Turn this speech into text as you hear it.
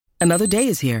Another day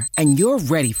is here, and you're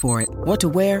ready for it. What to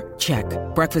wear? Check.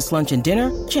 Breakfast, lunch, and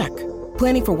dinner? Check.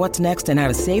 Planning for what's next and how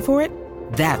to save for it?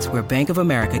 That's where Bank of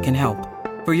America can help.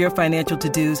 For your financial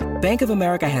to-dos, Bank of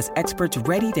America has experts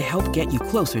ready to help get you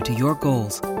closer to your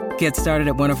goals. Get started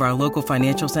at one of our local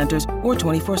financial centers or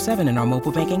 24/7 in our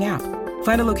mobile banking app.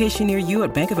 Find a location near you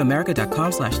at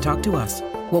bankofamerica.com/talktous.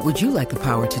 What would you like the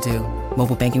power to do?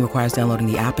 Mobile banking requires downloading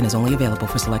the app and is only available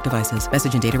for select devices.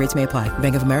 Message and data rates may apply.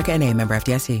 Bank of America N.A., member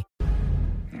FDIC.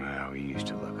 Well, we used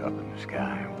to look up in the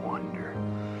sky and wonder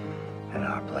at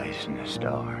our place in the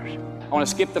stars. I want to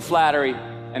skip the flattery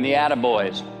and the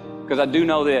attaboys, because I do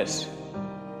know this.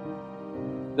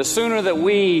 The sooner that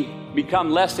we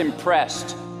become less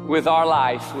impressed with our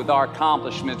life, with our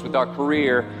accomplishments, with our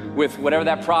career, with whatever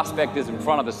that prospect is in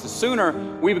front of us, the sooner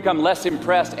we become less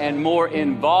impressed and more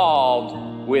involved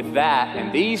with that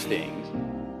and these things,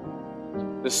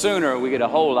 the sooner we get a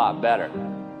whole lot better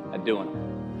at doing them.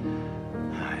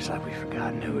 It's like we've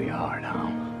forgotten who we are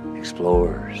now.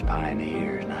 Explorers,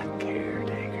 pioneers, not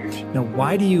caretakers. Now,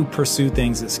 why do you pursue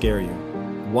things that scare you?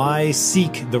 Why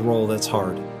seek the role that's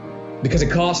hard? Because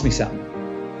it costs me something.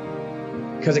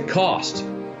 Because it costs.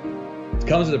 It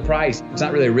comes with a price. It's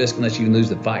not really a risk unless you lose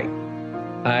the fight.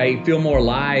 I feel more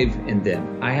alive in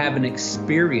them. I have an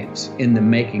experience in the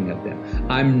making of them.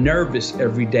 I'm nervous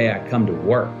every day I come to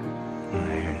work. There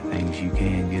are things you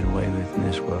can get away with in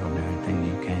this world, and there are things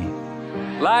you can't.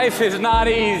 Life is not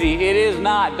easy. It is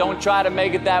not. Don't try to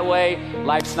make it that way.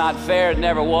 Life's not fair. It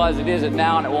never was. It isn't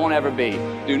now, and it won't ever be.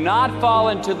 Do not fall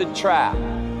into the trap,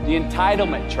 the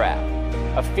entitlement trap,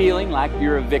 of feeling like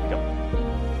you're a victim.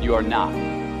 You are not.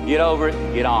 Get over it,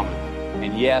 get on it.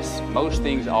 And yes, most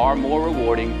things are more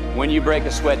rewarding when you break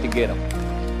a sweat to get them.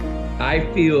 I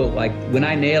feel like when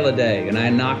I nail a day and I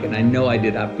knock it and I know I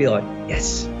did, I feel like,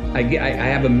 yes. I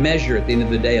have a measure at the end of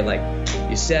the day of like,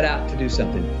 you set out to do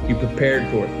something, you prepared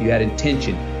for it, you had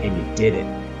intention, and you did it.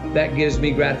 That gives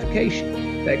me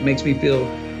gratification. That makes me feel,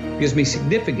 gives me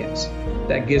significance.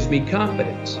 That gives me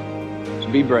confidence. So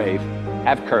be brave,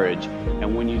 have courage,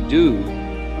 and when you do,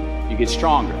 you get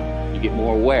stronger, you get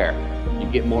more aware, you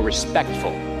get more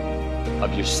respectful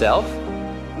of yourself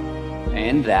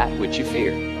and that which you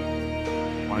fear.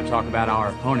 I want to talk about our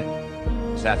opponent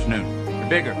this afternoon. They're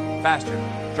bigger, faster,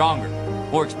 stronger,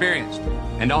 more experienced,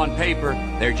 and on paper,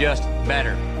 they're just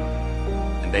better.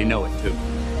 And they know it too.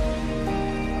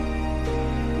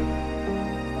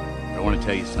 But I want to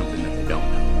tell you something that they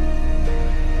don't know.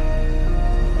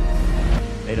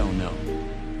 They don't know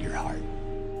your heart.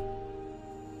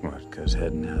 What, because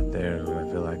heading out there is what I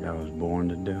feel like I was born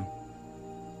to do?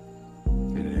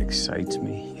 And it excites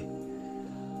me.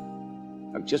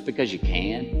 Just because you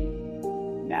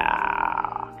can?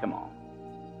 Nah, come on.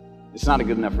 It's not a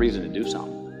good enough reason to do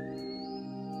something.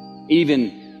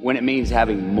 Even when it means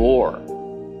having more.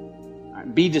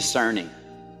 Right, be discerning.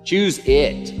 Choose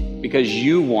it because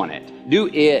you want it. Do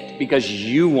it because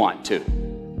you want to.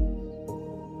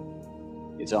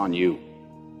 It's on you.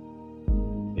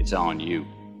 It's on you.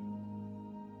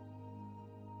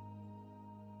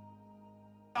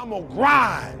 I'm gonna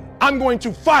grind. I'm going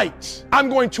to fight. I'm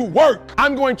going to work.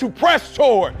 I'm going to press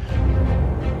toward.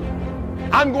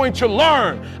 I'm going to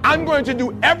learn. I'm going to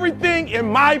do everything in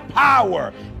my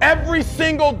power. Every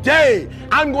single day,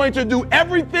 I'm going to do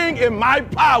everything in my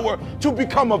power to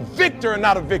become a victor and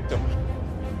not a victim.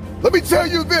 Let me tell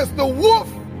you this, the wolf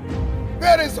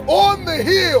that is on the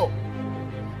hill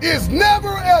is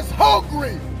never as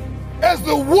hungry as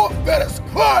the wolf that is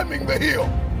climbing the hill.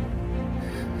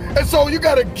 And so you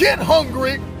got to get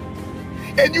hungry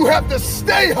and you have to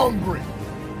stay hungry.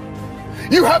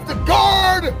 You have to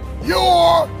guard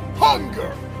your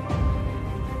hunger.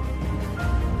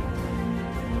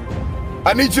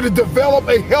 I need you to develop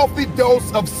a healthy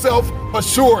dose of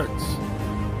self-assurance.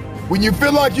 When you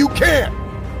feel like you can't,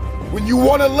 when you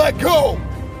want to let go,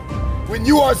 when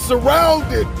you are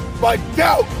surrounded by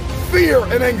doubt, fear,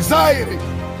 and anxiety,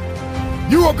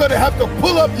 you are going to have to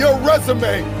pull up your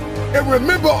resume and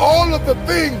remember all of the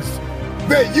things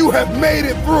that you have made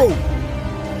it through.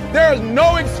 There is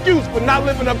no excuse for not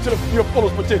living up to your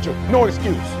fullest potential. No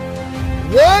excuse.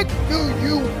 What do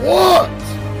you want?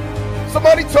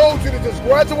 Somebody told you to just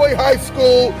graduate high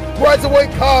school, graduate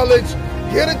college,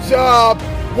 get a job,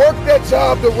 work that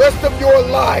job the rest of your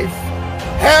life,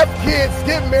 have kids,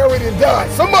 get married, and die.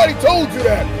 Somebody told you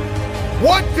that.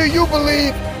 What do you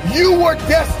believe you were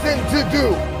destined to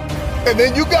do? And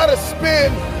then you got to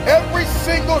spend every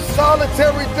single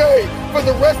solitary day for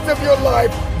the rest of your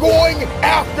life going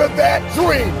after that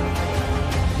dream.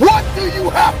 What do you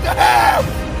have to have?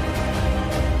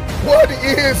 What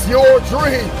is your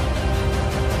dream?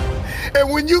 And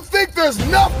when you think there's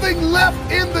nothing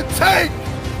left in the tank,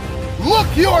 look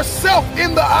yourself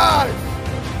in the eyes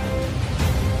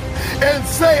and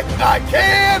say, I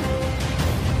can,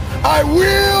 I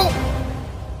will,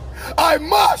 I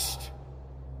must.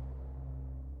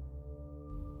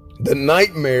 The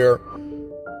nightmare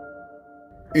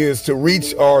is to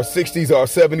reach our 60s, our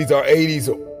 70s, our 80s,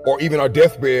 or even our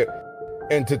deathbed,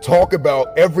 and to talk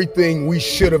about everything we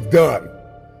should have done.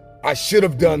 I should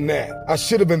have done that. I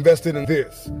should have invested in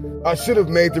this. I should have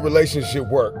made the relationship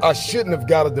work. I shouldn't have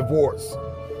got a divorce.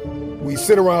 We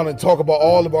sit around and talk about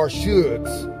all of our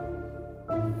shoulds.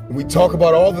 We talk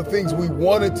about all the things we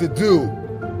wanted to do,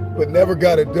 but never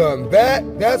got it done.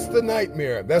 That's the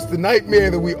nightmare. That's the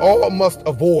nightmare that we all must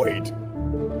avoid.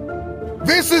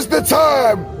 This is the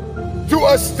time to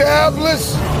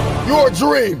establish your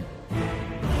dream.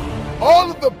 All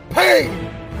of the pain,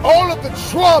 all of the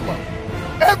trauma,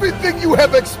 everything you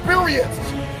have experienced,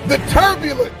 the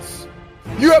turbulence,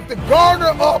 you have to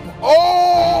garner up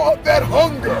all of that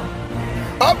hunger.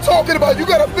 I'm talking about you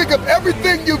got to think of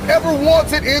everything you've ever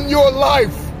wanted in your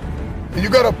life, and you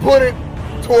got to put it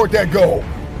toward that goal.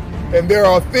 And there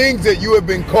are things that you have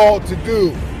been called to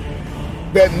do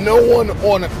that no one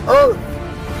on earth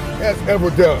has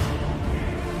ever done.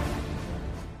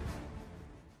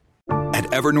 At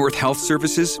Evernorth Health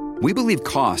Services, we believe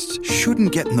costs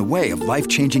shouldn't get in the way of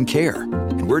life-changing care,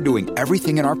 and we're doing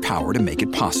everything in our power to make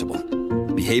it possible.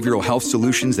 Behavioral health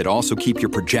solutions that also keep your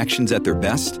projections at their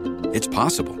best? It's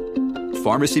possible.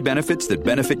 Pharmacy benefits that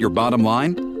benefit your bottom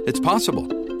line? It's possible.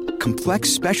 Complex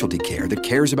specialty care that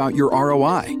cares about your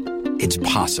ROI? It's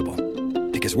possible.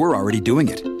 Because we're already doing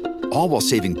it. All while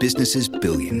saving businesses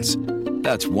billions.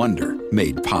 That's Wonder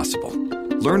made possible.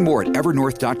 Learn more at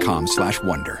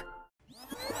evernorth.com/wonder.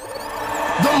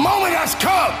 The moment has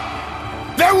come.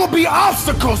 There will be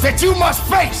obstacles that you must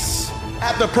face.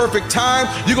 At the perfect time,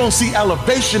 you're going to see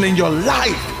elevation in your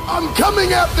life. I'm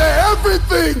coming after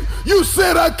everything you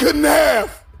said I couldn't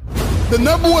have. The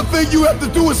number one thing you have to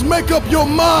do is make up your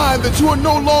mind that you are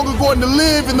no longer going to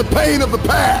live in the pain of the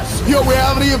past. Your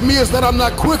reality of me is that I'm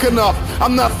not quick enough.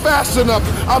 I'm not fast enough.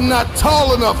 I'm not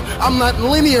tall enough. I'm not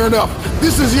linear enough.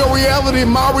 This is your reality.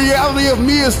 My reality of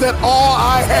me is that all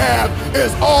I have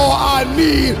is all I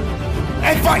need.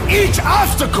 And for each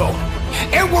obstacle,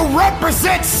 it will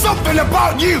represent something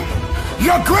about you.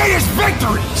 Your greatest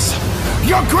victories,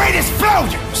 your greatest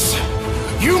failures.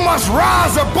 You must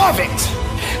rise above it,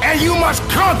 and you must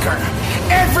conquer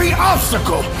every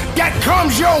obstacle that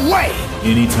comes your way.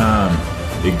 Anytime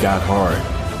it got hard,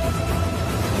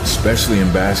 especially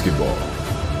in basketball,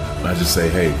 I just say,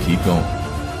 hey, keep going,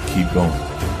 keep going,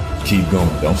 keep going,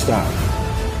 don't stop.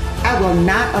 I will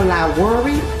not allow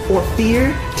worry or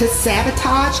fear to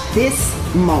sabotage this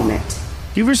moment.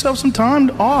 Give yourself some time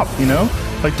off, you know?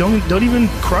 Like, don't even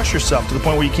crush yourself to the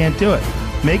point where you can't do it.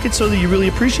 Make it so that you really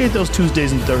appreciate those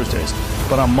Tuesdays and Thursdays.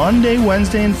 But on Monday,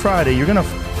 Wednesday, and Friday, you're going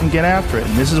to get after it,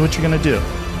 and this is what you're going to do.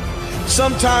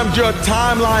 Sometimes your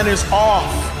timeline is off.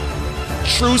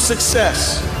 True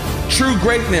success, true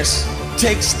greatness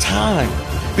takes time.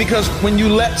 Because when you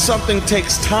let something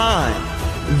takes time,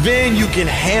 then you can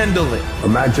handle it.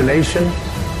 Imagination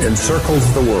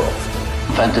encircles the world.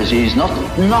 Fantasy is not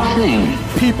nothing.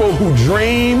 People who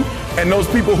dream and those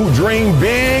people who dream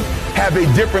big have a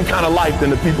different kind of life than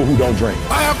the people who don't dream.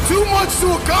 I have too much to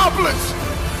accomplish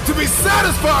to be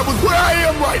satisfied with where I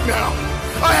am right now.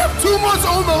 I have too much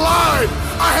on the line.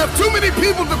 I have too many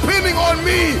people depending on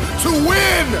me to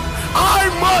win. I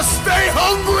must stay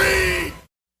hungry.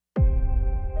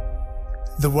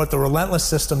 What the Relentless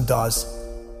system does,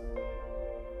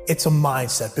 it's a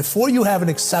mindset. Before you have an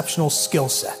exceptional skill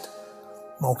set,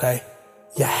 okay,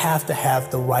 you have to have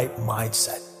the right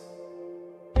mindset.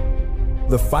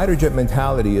 The fighter jet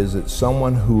mentality is that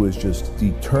someone who is just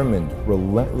determined,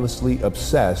 relentlessly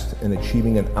obsessed in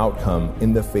achieving an outcome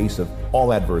in the face of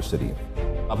all adversity.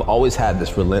 I've always had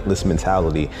this relentless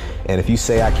mentality, and if you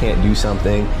say I can't do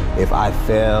something, if I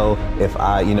fail, if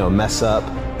I, mess up,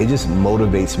 it just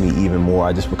motivates me even more.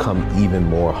 I just become even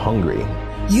more hungry.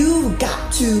 You've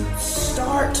got to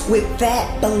start with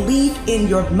that belief in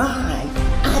your mind.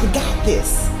 I've got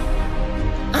this.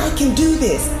 I can do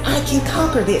this. I can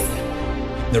conquer this.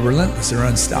 They're relentless. They're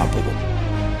unstoppable.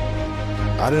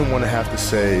 I didn't want to have to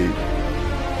say,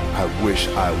 I wish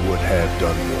I would have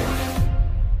done more.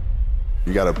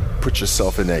 You got to put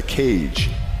yourself in that cage.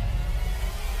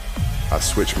 I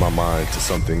switched my mind to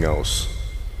something else.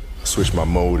 I switched my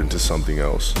mode into something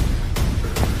else.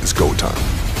 It's go time.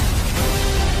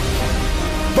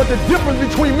 But the difference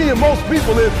between me and most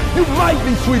people is you might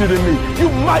be sweeter than me. You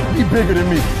might be bigger than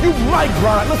me. You might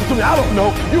grind. Listen to me, I don't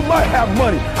know. You might have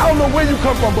money. I don't know where you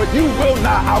come from, but you will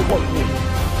not outwork me.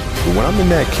 But when I'm in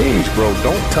that cage, bro,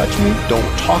 don't touch me. Don't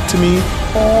talk to me.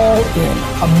 All in,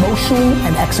 emotionally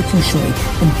and executionally,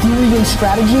 in theory and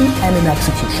strategy and in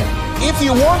execution. If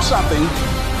you want something,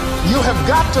 you have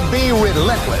got to be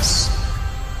relentless.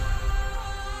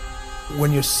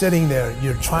 When you're sitting there,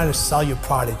 you're trying to sell your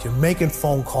product, you're making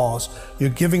phone calls, you're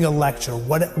giving a lecture,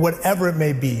 whatever it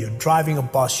may be, you're driving a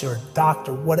bus, you're a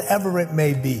doctor, whatever it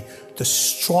may be, the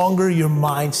stronger your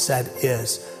mindset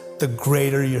is, the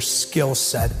greater your skill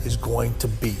set is going to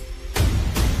be.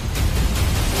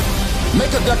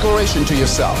 Make a declaration to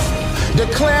yourself.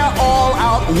 Declare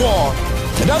all-out war.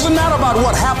 It doesn't matter about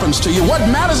what happens to you. What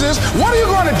matters is, what are you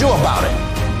going to do about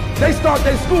it? They start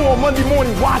their school on Monday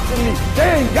morning watching me.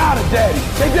 They ain't got a daddy.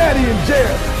 Their daddy in jail.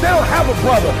 They don't have a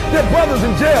brother. Their brother's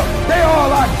in jail. They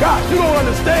all I got. You don't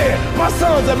understand. My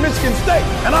son's at Michigan State,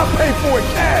 and I pay for it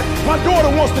cash. My daughter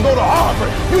wants to go to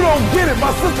Harvard. You don't get it. My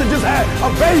sister just had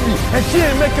a baby, and she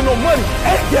ain't making no money.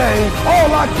 A game. All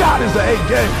I got is an A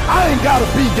game. I ain't got a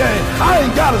B game. I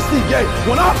ain't got a C game.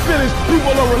 When I finish,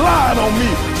 people are relying on me.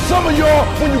 Some of y'all,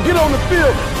 when you get on the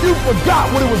field, you forgot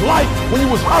what it was like when you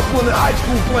was hustling in high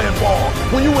school playing ball,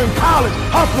 when you were in college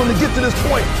hustling to get to this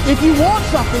point. If you want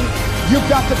something, you've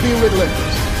got to be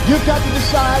relentless. You've got to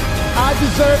decide, I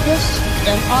deserve this,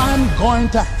 and I'm going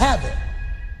to have it.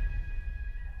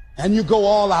 And you go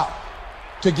all out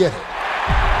to get it.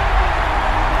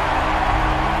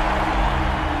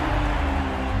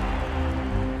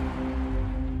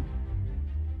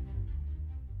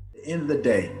 At the end of the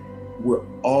day, we're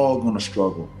all gonna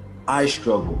struggle. I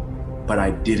struggled, but I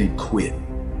didn't quit.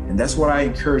 And that's what I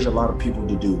encourage a lot of people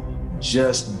to do.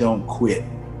 Just don't quit.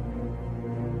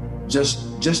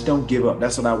 Just don't give up.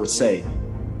 That's what I would say.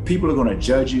 People are gonna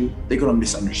judge you. They're gonna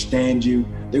misunderstand you.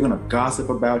 They're gonna gossip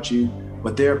about you.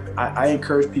 But I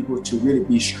encourage people to really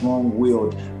be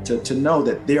strong-willed, to know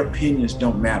that their opinions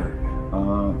don't matter.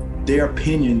 Their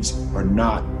opinions are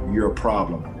not your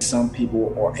problem. Some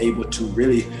people are able to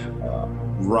really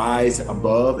rise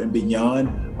above and beyond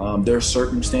their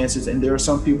circumstances, and there are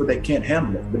some people that can't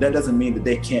handle it, but that doesn't mean that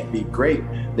they can't be great.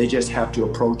 They just have to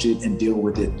approach it and deal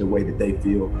with it the way that they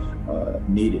feel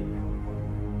needed.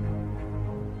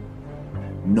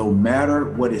 No matter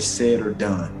what is said or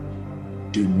done,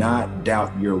 do not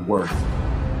doubt your worth.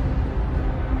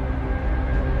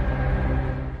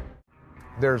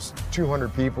 There's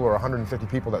 200 people or 150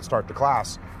 people that start the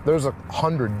class. There's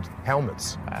 100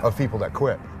 helmets of people that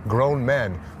quit. Grown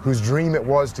men whose dream it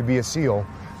was to be a SEAL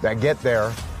that get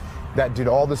there, that did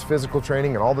all this physical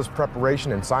training and all this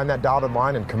preparation and signed that dotted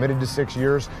line and committed to 6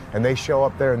 years, and they show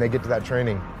up there and they get to that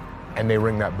training and they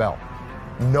ring that bell.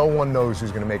 No one knows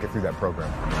who's going to make it through that program.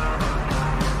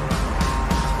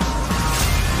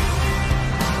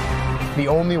 The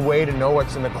only way to know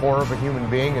what's in the core of a human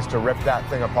being is to rip that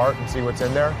thing apart and see what's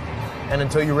in there. And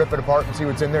until you rip it apart and see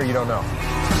what's in there, you don't know.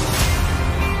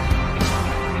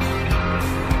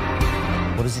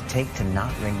 What does it take to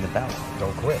not ring the bell?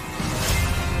 Don't quit.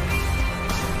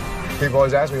 People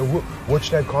always ask me, what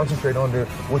should I concentrate on?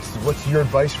 What's your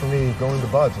advice for me going to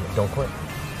BUD/S? Don't quit.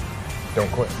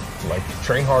 Don't quit. Like,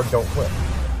 train hard, don't quit.